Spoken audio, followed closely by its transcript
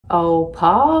Oh,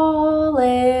 Pollux,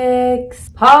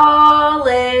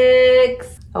 Pollux,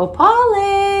 oh,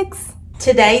 Pollux.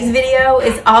 Today's video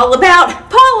is all about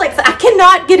Pollux. I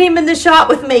cannot get him in the shot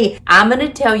with me. I'm gonna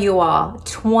tell you all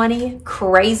 20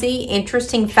 crazy,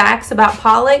 interesting facts about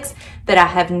Pollux that I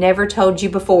have never told you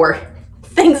before.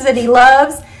 Things that he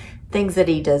loves, things that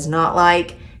he does not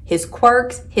like, his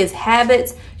quirks, his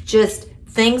habits, just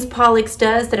things Pollux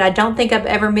does that I don't think I've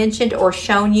ever mentioned or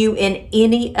shown you in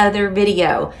any other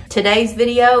video. Today's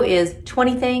video is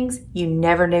 20 things you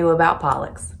never knew about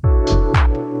Pollux.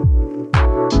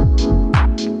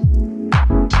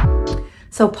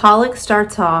 So Pollux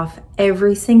starts off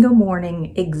every single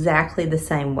morning exactly the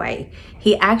same way.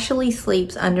 He actually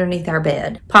sleeps underneath our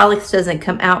bed. Pollux doesn't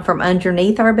come out from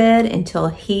underneath our bed until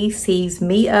he sees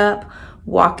me up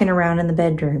walking around in the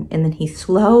bedroom, and then he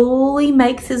slowly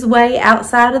makes his way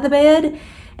outside of the bed.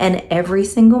 And every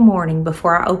single morning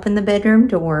before I open the bedroom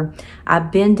door, I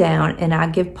bend down and I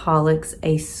give Pollux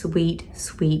a sweet,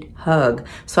 sweet hug.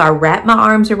 So I wrap my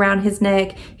arms around his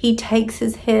neck. He takes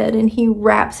his head and he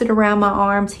wraps it around my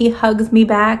arms. He hugs me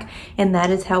back, and that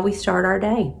is how we start our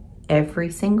day every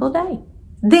single day.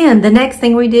 Then the next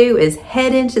thing we do is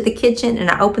head into the kitchen, and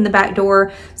I open the back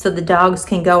door so the dogs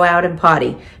can go out and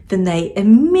potty. Then they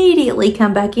immediately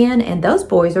come back in, and those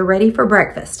boys are ready for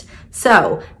breakfast.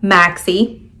 So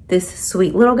Maxie, this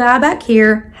sweet little guy back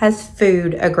here, has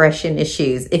food aggression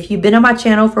issues. If you've been on my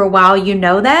channel for a while, you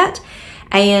know that.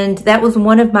 And that was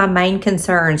one of my main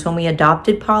concerns when we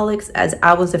adopted Pollux, as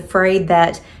I was afraid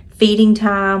that feeding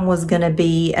time was gonna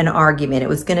be an argument. It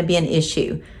was gonna be an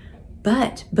issue.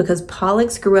 But because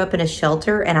Pollux grew up in a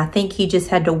shelter, and I think he just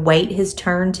had to wait his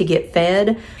turn to get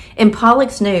fed, and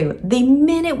Pollux knew the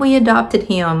minute we adopted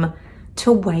him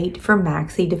to wait for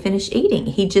Maxie to finish eating.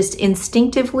 He just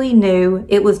instinctively knew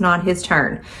it was not his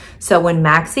turn. So when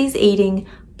Maxie's eating,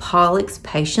 Pollux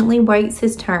patiently waits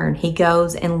his turn. He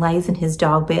goes and lays in his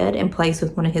dog bed and plays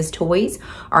with one of his toys,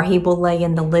 or he will lay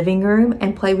in the living room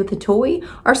and play with the toy,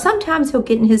 or sometimes he'll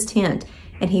get in his tent.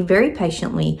 And he very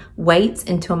patiently waits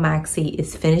until Maxie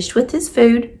is finished with his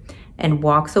food and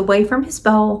walks away from his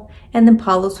bowl, and then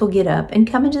Pollux will get up and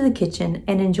come into the kitchen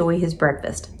and enjoy his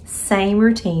breakfast. Same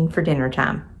routine for dinner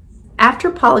time. After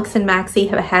Pollux and Maxie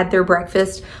have had their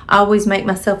breakfast, I always make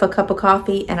myself a cup of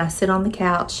coffee, and I sit on the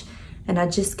couch and I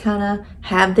just kind of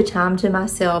have the time to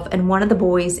myself, and one of the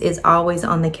boys is always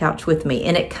on the couch with me.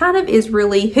 And it kind of is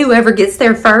really whoever gets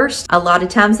there first. A lot of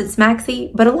times it's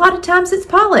Maxie, but a lot of times it's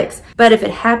Pollux. But if it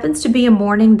happens to be a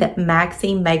morning that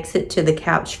Maxie makes it to the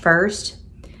couch first,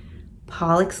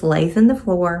 Pollux lays in the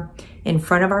floor in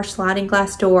front of our sliding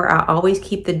glass door. I always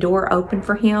keep the door open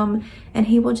for him, and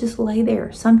he will just lay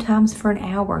there, sometimes for an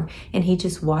hour, and he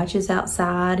just watches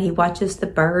outside. He watches the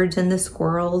birds and the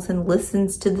squirrels and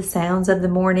listens to the sounds of the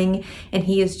morning, and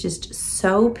he is just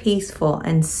so peaceful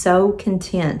and so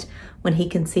content when he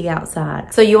can see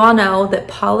outside. So you all know that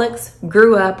Pollux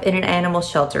grew up in an animal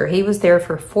shelter. He was there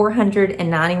for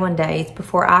 491 days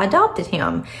before I adopted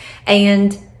him,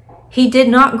 and he did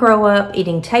not grow up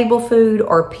eating table food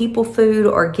or people food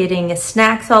or getting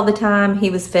snacks all the time. He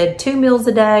was fed 2 meals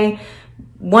a day,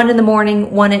 1 in the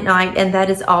morning, 1 at night, and that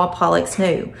is all Pollux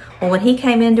knew. Well, when he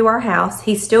came into our house,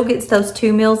 he still gets those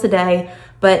 2 meals a day,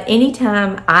 but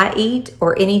anytime I eat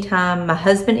or anytime my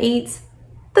husband eats,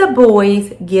 the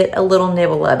boys get a little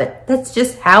nibble of it. That's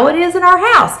just how it is in our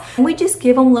house. We just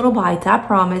give them little bites, I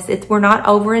promise. We're not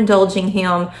overindulging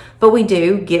him, but we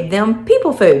do give them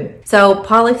people food. So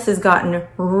Pollux has gotten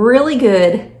really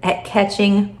good at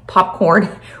catching popcorn.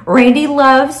 Randy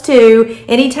loves to.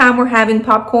 Anytime we're having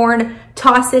popcorn,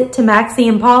 toss it to Maxie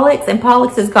and Pollux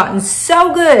has gotten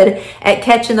so good at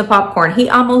catching the popcorn. He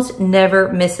almost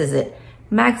never misses it.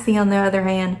 Maxie, on the other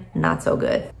hand, not so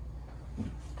good.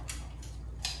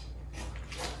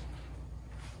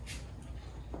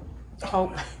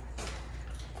 Oh.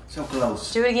 So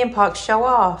close. Do it again, Pollux. Show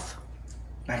off.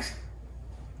 Max.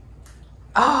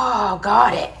 Oh,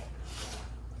 got it.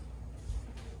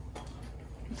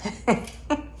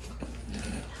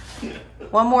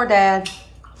 One more, Dad.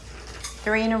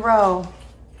 3 in a row.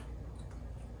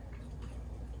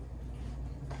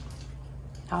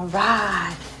 All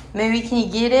right. Maybe can you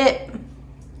get it?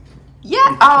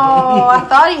 Yeah. Oh, I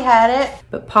thought he had it.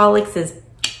 But Pollux is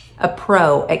a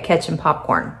pro at catching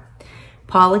popcorn.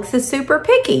 Pollux is super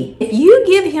picky. If you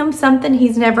give him something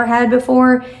he's never had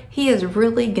before, he is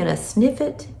really gonna sniff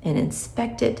it and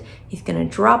inspect it. He's gonna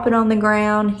drop it on the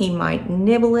ground. He might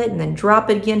nibble it and then drop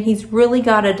it again. He's really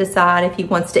gotta decide if he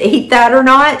wants to eat that or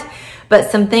not. But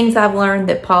some things I've learned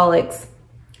that Pollux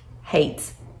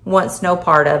hates, wants no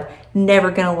part of,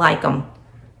 never gonna like them.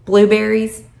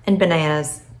 Blueberries and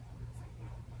bananas.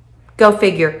 Go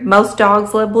figure. Most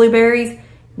dogs love blueberries.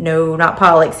 No, not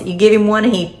Pollux. You give him one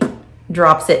and he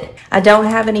drops it. I don't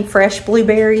have any fresh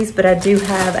blueberries, but I do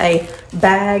have a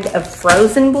bag of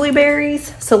frozen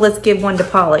blueberries. So let's give one to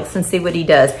Pollux and see what he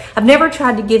does. I've never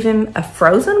tried to give him a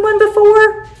frozen one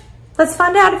before. Let's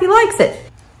find out if he likes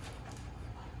it.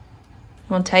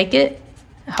 We'll take it.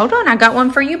 Hold on, I got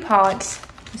one for you, Pollux.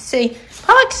 Let's see.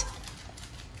 Pollux,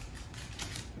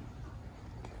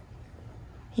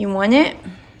 you want it?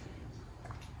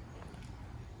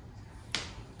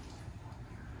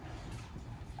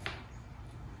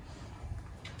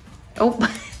 Oh,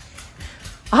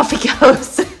 off he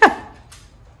goes.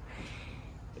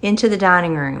 Into the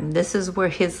dining room. This is where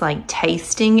his like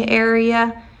tasting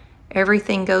area.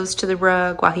 Everything goes to the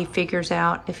rug while he figures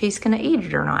out if he's gonna eat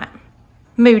it or not.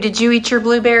 Moo, did you eat your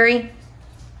blueberry?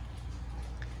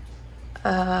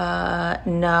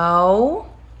 No.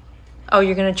 Oh,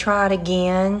 you're gonna try it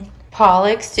again?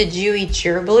 Pollux, did you eat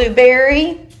your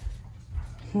blueberry?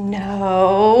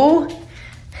 No.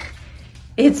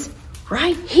 It's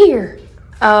right here.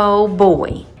 Oh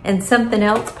boy. And something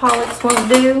else Pollux won't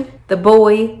do, the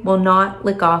boy will not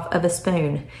lick off of a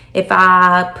spoon. If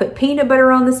I put peanut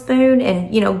butter on the spoon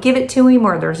and, you know, give it to him,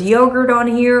 or there's yogurt on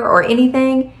here or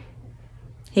anything,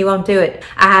 he won't do it.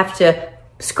 I have to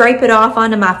scrape it off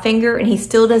onto my finger, and he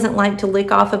still doesn't like to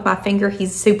lick off of my finger.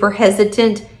 He's super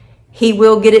hesitant. He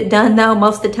will get it done though.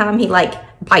 Most of the time he like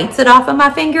bites it off of my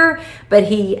finger, but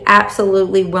he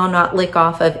absolutely will not lick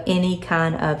off of any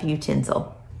kind of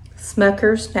utensil.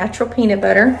 Smucker's natural peanut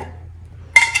butter,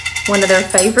 one of their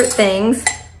favorite things.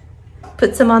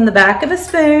 Puts them on the back of a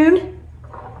spoon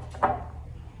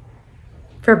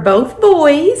for both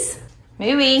boys.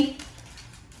 Mooey.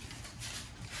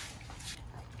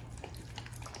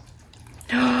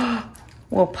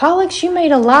 Well, Pollux, you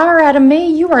made a liar out of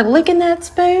me. You are licking that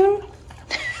spoon.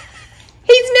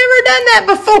 He's never done that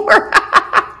before.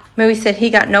 Mooey said he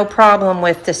got no problem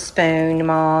with the spoon,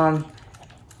 Mom.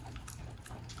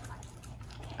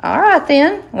 All right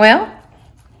then. Well,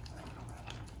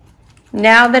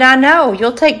 now that I know,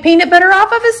 you'll take peanut butter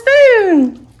off of a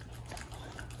spoon.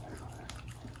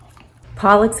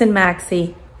 Pollux and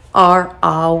Maxie are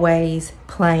always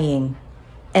playing.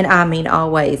 And I mean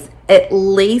always. At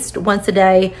least once a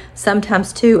day,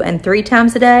 sometimes 2 and 3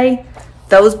 times a day,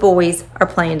 those boys are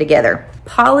playing together.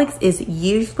 Pollux is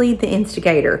usually the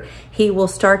instigator. He will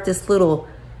start this little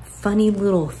funny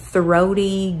little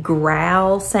throaty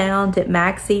growl sound at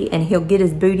Maxie, and he'll get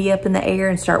his booty up in the air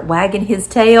and start wagging his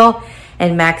tail.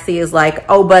 And Maxie is like,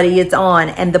 oh buddy, it's on.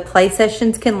 And the play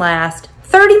sessions can last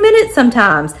 30 minutes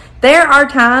sometimes. There are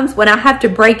times when I have to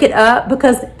break it up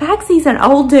because Maxie's an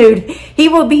old dude. He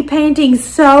will be panting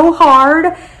so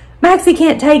hard. Maxie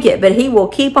can't take it, but he will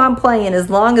keep on playing. As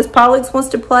long as Pollux wants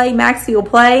to play, Maxie will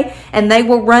play, and they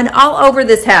will run all over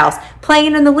this house,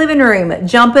 playing in the living room,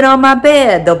 jumping on my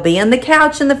bed. They'll be on the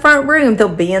couch in the front room. They'll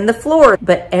be on the floor.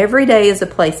 But every day is a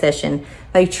play session.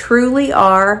 They truly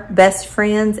are best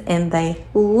friends, and they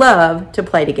love to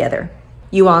play together.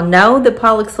 You all know that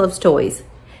Pollux loves toys,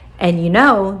 and you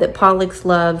know that Pollux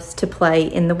loves to play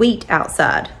in the wheat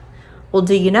outside. Well,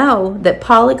 do you know that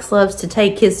Pollux loves to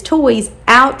take his toys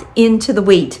out into the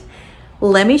wheat?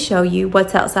 Let me show you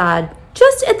what's outside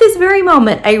just at this very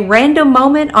moment, a random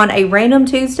moment on a random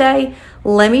Tuesday.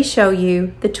 Let me show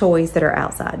you the toys that are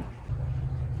outside.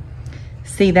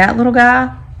 See that little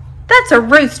guy? That's a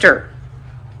rooster.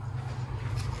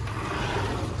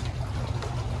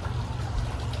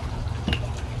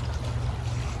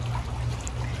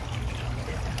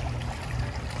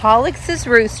 Pollux's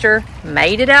rooster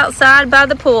made it outside by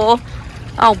the pool.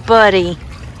 Oh, buddy.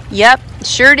 Yep,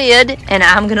 sure did. And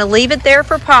I'm going to leave it there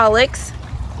for Pollux.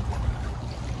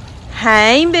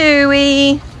 Hey,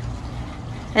 Mooey.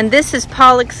 And this is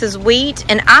Pollux's wheat.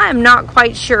 And I am not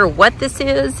quite sure what this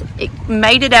is. It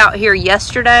made it out here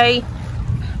yesterday.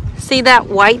 See that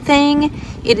white thing?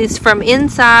 It is from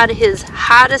inside his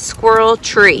hide-a squirrel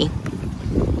tree.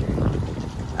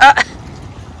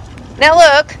 Now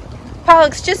look.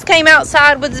 Pollux just came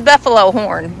outside with his buffalo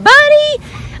horn. Buddy!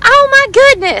 Oh my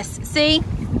goodness! See?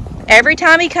 Every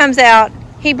time he comes out,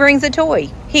 he brings a toy.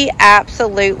 He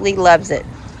absolutely loves it.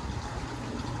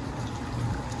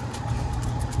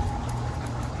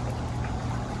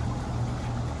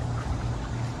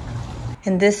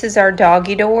 And this is our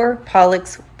doggy door.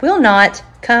 Pollux will not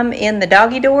come in the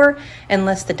doggy door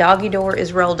unless the doggy door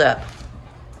is rolled up.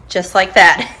 Just like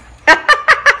that.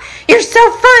 You're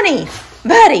so funny,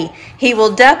 buddy. He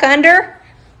will duck under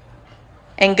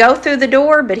and go through the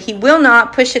door, but he will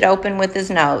not push it open with his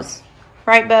nose.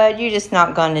 Right, bud? You're just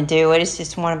not going to do it. It's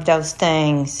just one of those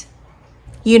things.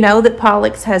 You know that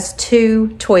Pollux has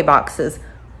 2 toy boxes.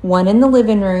 One in the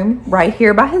living room, right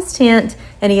here by his tent,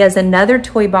 and he has another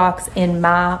toy box in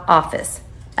my office.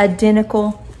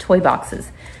 Identical toy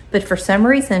boxes. But for some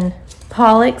reason,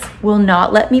 Pollux will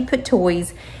not let me put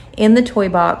toys in the toy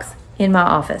box in my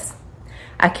office.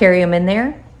 I carry them in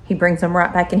there. He brings them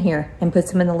right back in here and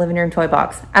puts them in the living room toy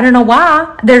box. I don't know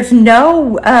why. There's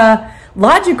no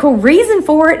logical reason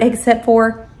for it except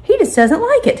for he just doesn't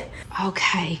like it.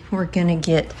 Okay, we're gonna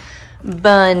get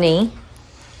Bunny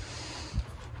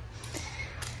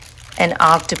an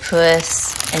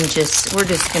octopus and we're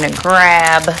just gonna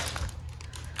grab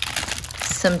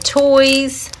some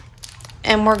toys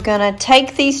and we're gonna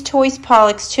take these toys,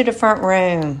 Pollux, to the front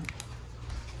room.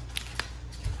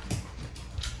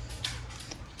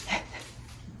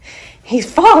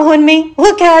 He's following me.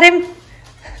 Look at him.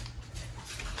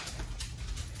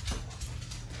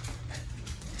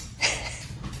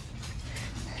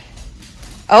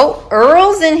 Oh,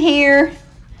 Earl's in here.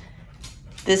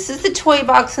 This is the toy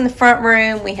box in the front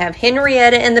room. We have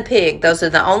Henrietta and the pig. Those are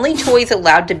the only toys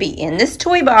allowed to be in this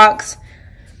toy box.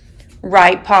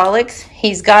 Right, Pollux?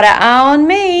 He's got an eye on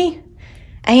me.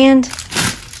 And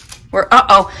we're,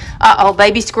 uh-oh,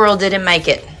 baby squirrel didn't make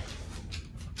it.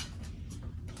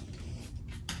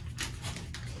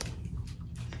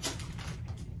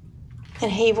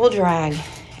 And he will drag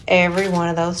every one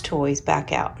of those toys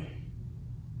back out.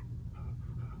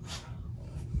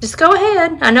 Just go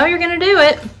ahead. I know you're going to do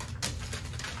it.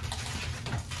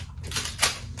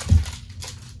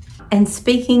 And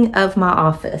speaking of my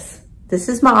office, this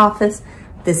is my office,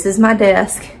 this is my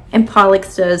desk, and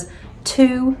Pollux does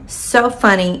 2 so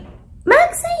funny.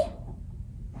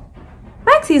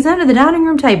 Maxie's under the dining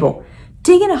room table,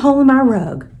 digging a hole in my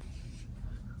rug.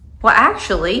 Well,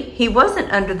 actually, he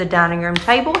wasn't under the dining room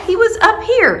table. He was up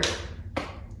here.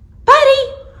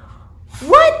 Buddy,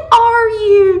 what are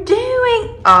you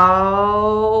doing?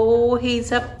 Oh,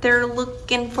 he's up there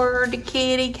looking for the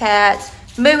kitty cats.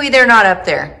 Mooey, they're not up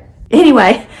there.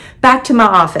 Anyway, back to my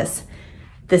office.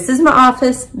 This is my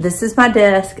office. This is my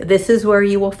desk. This is where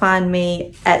you will find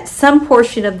me at some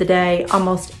portion of the day,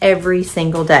 almost every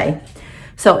single day.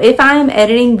 So if I am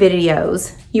editing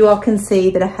videos, you all can see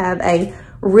that I have a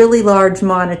really large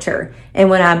monitor. And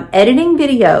when I'm editing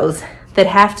videos that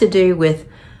have to do with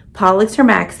Pollux or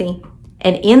Maxie,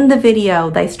 and in the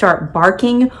video they start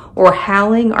barking or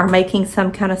howling or making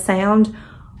some kind of sound,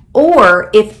 or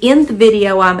if in the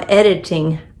video I'm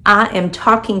editing, I am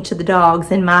talking to the dogs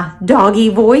in my doggy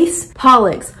voice,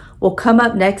 Pollux will come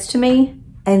up next to me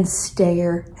and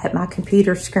stare at my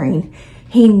computer screen.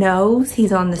 He knows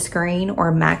he's on the screen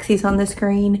or Maxie's on the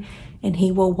screen, and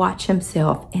he will watch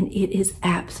himself, and it is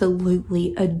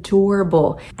absolutely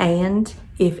adorable. And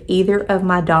if either of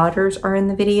my daughters are in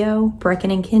the video,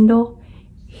 Brecken and Kendall,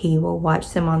 he will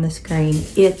watch them on the screen.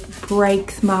 It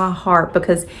breaks my heart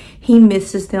because he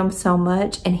misses them so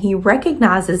much, and he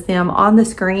recognizes them on the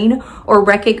screen or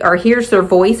hears their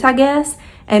voice, I guess,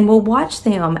 and will watch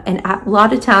them. And a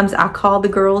lot of times I call the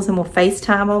girls and will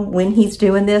FaceTime them when he's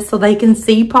doing this so they can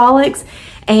see Pollux.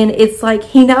 And it's like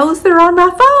he knows they're on my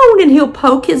phone, and he'll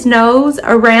poke his nose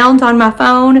around on my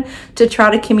phone to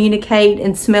try to communicate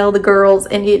and smell the girls.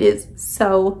 And it is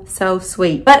so, so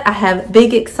sweet. But I have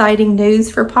big, exciting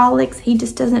news for Pollux. He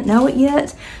just doesn't know it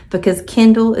yet because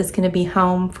Kendall is going to be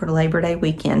home for Labor Day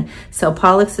weekend. So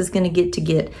Pollux is going to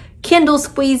get Kendall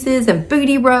squeezes and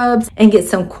booty rubs and get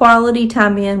some quality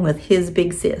time in with his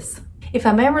big sis. If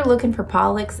I'm ever looking for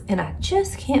Pollux and I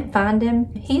just can't find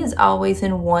him, he is always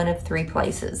in one of 3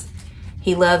 places.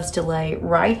 He loves to lay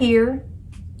right here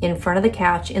in front of the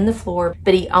couch in the floor,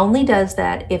 but he only does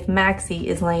that if Maxie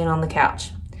is laying on the couch.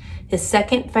 His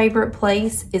second favorite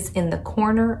place is in the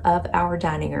corner of our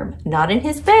dining room. Not in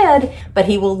his bed, but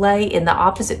he will lay in the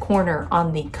opposite corner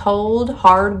on the cold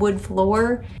hardwood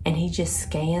floor, and he just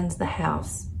scans the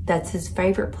house. That's his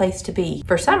favorite place to be.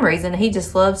 For some reason, he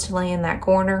just loves to lay in that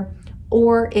corner.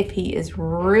 Or if he is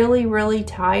really, really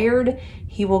tired,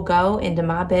 he will go into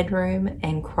my bedroom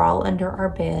and crawl under our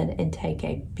bed and take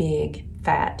a big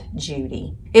fat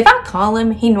Judy. If I call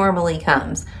him, he normally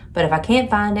comes. But if I can't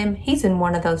find him, he's in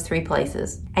one of those 3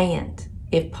 places. And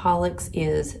if Pollux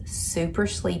is super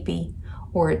sleepy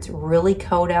or it's really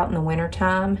cold out in the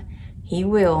wintertime, he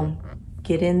will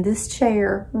get in this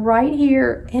chair right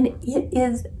here, and it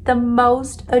is the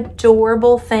most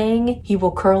adorable thing. He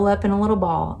will curl up in a little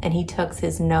ball, and he tucks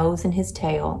his nose in his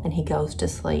tail, and he goes to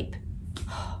sleep.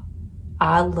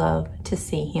 I love to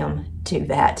see him do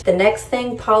that. The next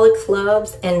thing Pollux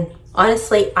loves, and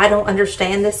honestly, I don't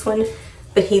understand this one,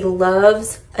 but he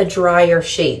loves a dryer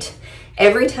sheet.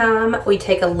 Every time we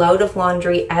take a load of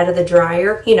laundry out of the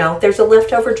dryer, you know, there's a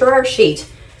leftover dryer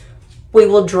sheet. We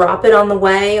will drop it on the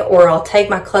way, or I'll take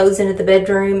my clothes into the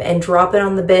bedroom and drop it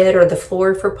on the bed or the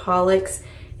floor for Pollux,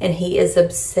 and he is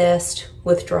obsessed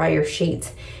with dryer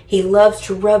sheets. He loves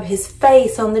to rub his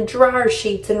face on the dryer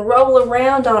sheets and roll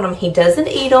around on them. He doesn't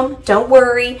eat them, don't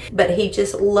worry, but he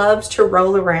just loves to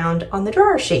roll around on the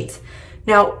dryer sheets.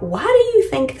 Now, why do you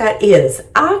think that is?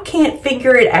 I can't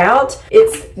figure it out.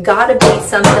 It's gotta be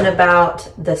something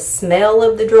about the smell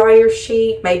of the dryer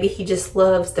sheet. Maybe he just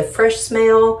loves the fresh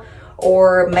smell,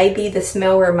 or maybe the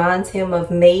smell reminds him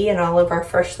of me and all of our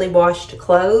freshly washed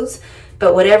clothes.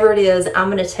 But whatever it is,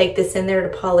 I'm gonna take this in there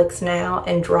to Pollux now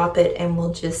and drop it, and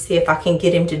we'll just see if I can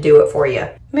get him to do it for you.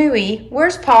 Mooey,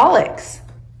 where's Pollux?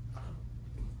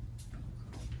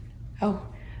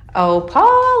 Oh,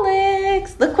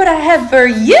 Pollux, look what I have for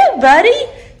you, buddy.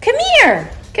 Come here,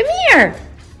 come here.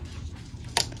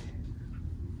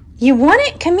 You want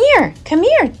it? Come here,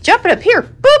 jump it up here,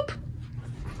 boop.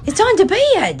 It's on the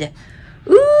bed.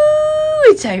 Ooh,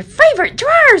 it's our favorite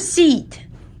dryer seat.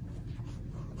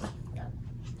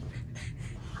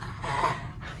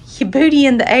 Your booty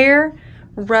in the air,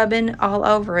 rubbing all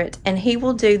over it. And he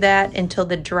will do that until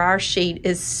the dryer sheet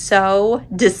is so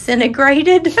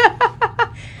disintegrated.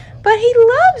 But he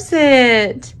loves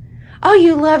it. Oh,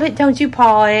 you love it, don't you,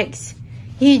 Pollux?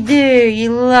 You do,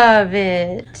 you love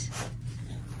it.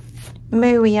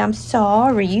 Mooey, I'm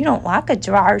sorry. You don't like a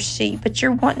dryer sheet, but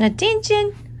you're wanting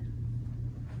attention.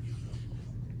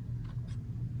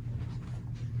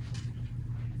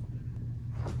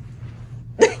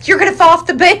 You're gonna fall off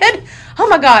the bed? Oh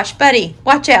my gosh, buddy,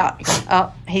 watch out.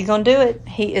 Oh, he's gonna do it.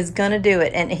 He is gonna do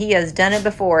it, and he has done it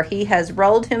before. He has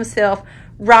rolled himself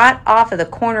right off of the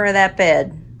corner of that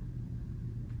bed.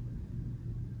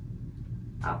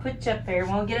 I'll put you up there.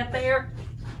 Wanna get up there?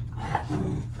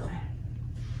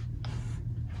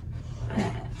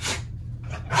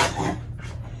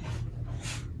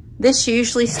 This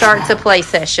usually starts a play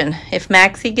session. If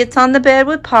Maxie gets on the bed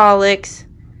with Pollux,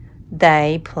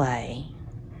 they play.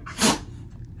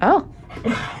 Oh.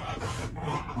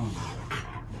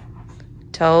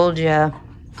 Told ya.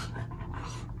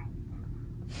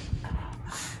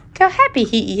 Look how happy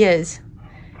he is.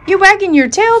 You wagging your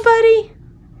tail, buddy?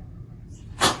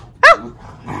 Oh.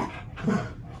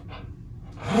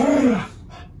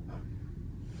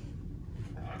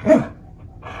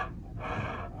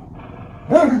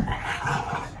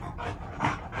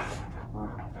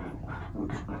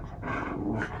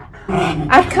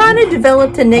 I've kind of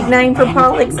developed a nickname for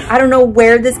Pollux. I don't know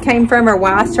where this came from or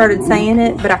why I started saying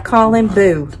it, but I call him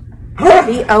Boo.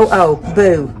 B-O-O,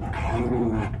 Boo.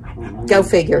 Go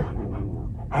figure.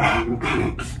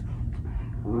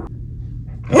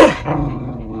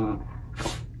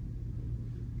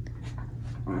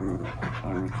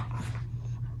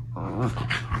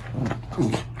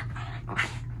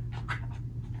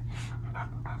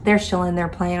 They're still in there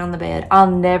playing on the bed. I'll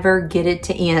never get it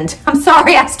to end. I'm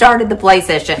sorry I started the play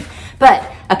session. But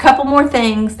a couple more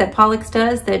things that Pollux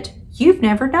does that you've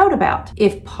never known about.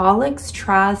 If Pollux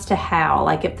tries to howl,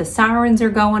 like if the sirens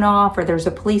are going off or there's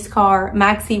a police car,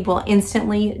 Maxie will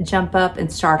instantly jump up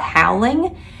and start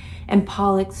howling. And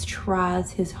Pollux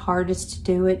tries his hardest to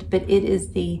do it, but it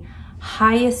is the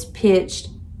highest pitched,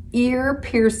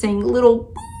 ear-piercing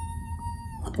little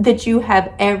that you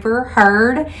have ever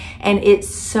heard, and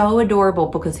it's so adorable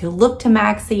because he'll look to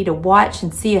Maxie to watch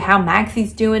and see how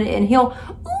Maxie's doing it, and he'll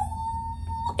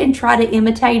and try to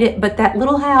imitate it, but that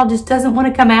little howl just doesn't want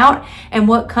to come out, and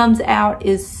what comes out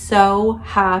is so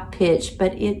high pitched,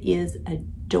 but it is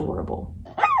adorable.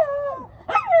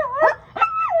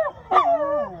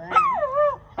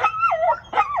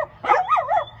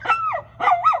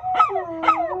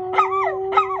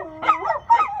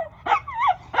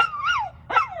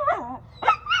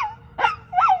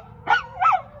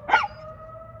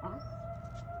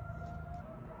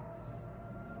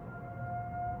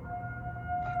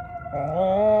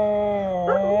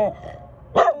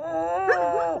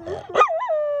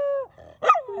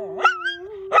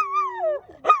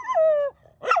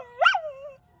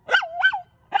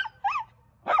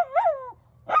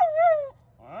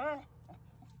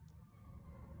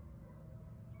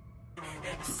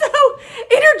 So,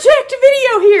 interject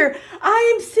video here.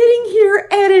 I am sitting here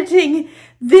editing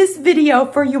this video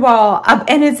for you all.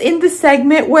 And it's in the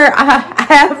segment where I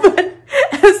have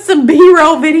some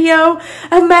B-roll video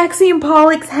of Maxie and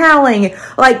Pollux howling.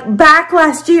 Like back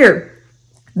last year,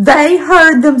 they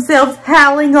heard themselves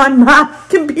howling on my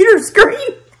computer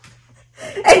screen.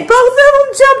 And both of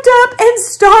them jumped up and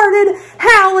started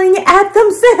howling at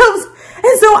themselves.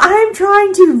 And so I'm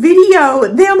trying to video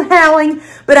them howling,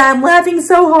 but but I'm laughing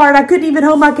so hard I couldn't even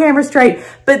hold my camera straight.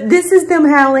 But this is them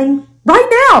howling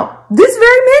right now, this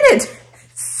very minute.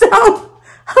 So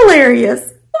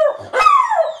hilarious.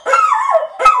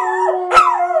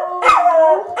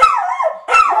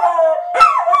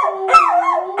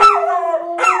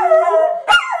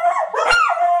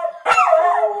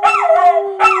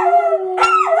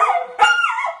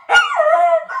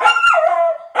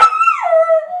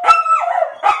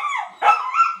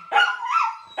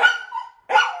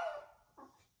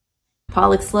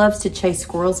 Pollux loves to chase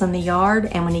squirrels in the yard,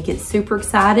 and when he gets super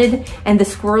excited and the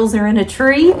squirrels are in a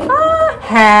tree,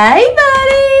 hey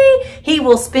buddy, he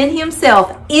will spin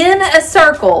himself in a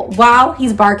circle while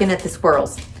he's barking at the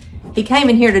squirrels. He came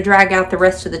in here to drag out the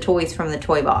rest of the toys from the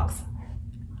toy box.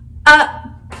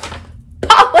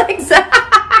 Pollux,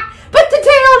 put the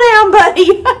tail down,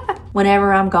 buddy.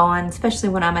 Whenever I'm gone, especially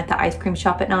when I'm at the ice cream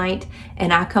shop at night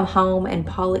and I come home and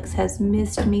Pollux has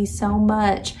missed me so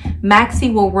much, Maxie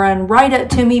will run right up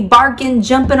to me, barking,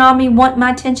 jumping on me, wanting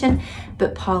my attention.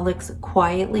 But Pollux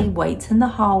quietly waits in the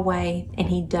hallway and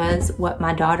he does what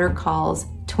my daughter calls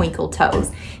twinkle toes.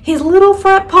 His little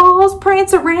front paws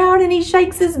prance around and he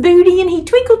shakes his booty and he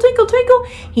twinkle, twinkle, twinkle.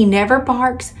 He never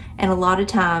barks, and a lot of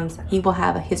times he will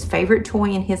have his favorite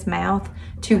toy in his mouth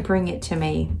to bring it to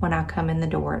me when I come in the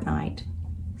door at night.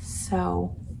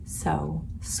 So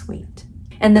sweet.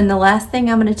 And then the last thing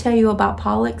I'm going to tell you about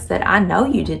Pollux that I know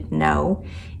you didn't know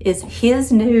is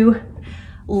his new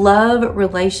love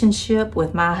relationship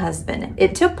with my husband.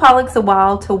 It took Pollux a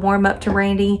while to warm up to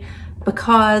Randy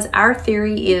because our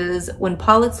theory is when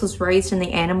Pollux was raised in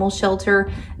the animal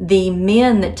shelter, the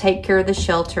men that take care of the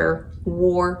shelter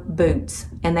wore boots,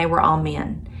 and they were all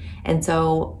men. And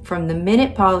so from the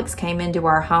minute Pollux came into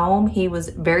our home, he was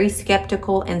very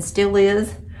skeptical and still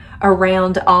is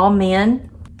around all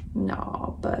men.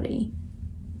 No, buddy.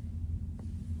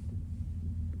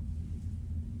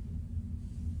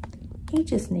 He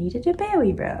just needed a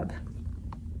belly rub.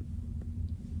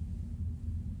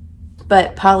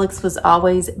 But Pollux was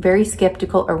always very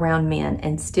skeptical around men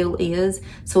and still is.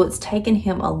 So it's taken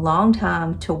him a long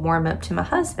time to warm up to my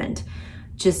husband.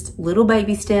 Just little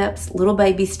baby steps, little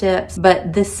baby steps.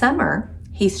 But this summer,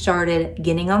 he started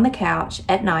getting on the couch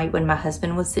at night when my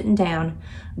husband was sitting down,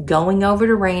 going over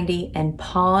to Randy and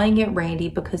pawing at Randy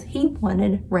because he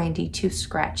wanted Randy to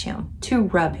scratch him, to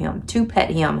rub him, to pet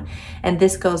him. And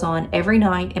this goes on every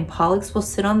night, and Pollux will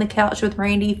sit on the couch with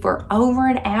Randy for over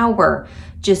an hour,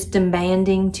 just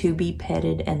demanding to be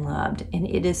petted and loved. And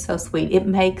it is so sweet. It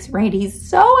makes Randy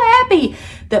so happy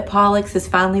that Pollux has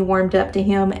finally warmed up to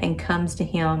him and comes to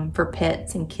him for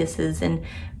pets and kisses and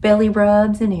belly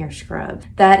rubs and ear scrubs.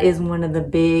 That is one of the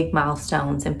big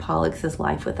milestones in Pollux's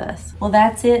life with us. Well,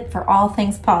 that's it for all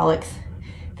things Pollux.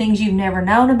 Things you've never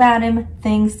known about him,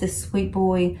 things this sweet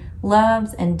boy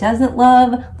loves and doesn't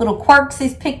love, little quirks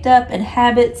he's picked up and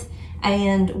habits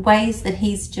and ways that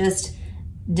he's just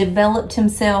developed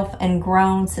himself and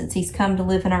grown since he's come to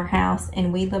live in our house,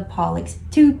 and we love Pollux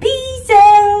to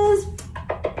pieces.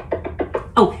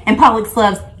 Oh, and Pollux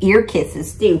loves ear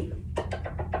kisses too.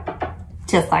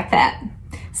 Just like that.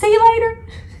 See you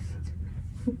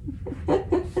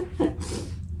later.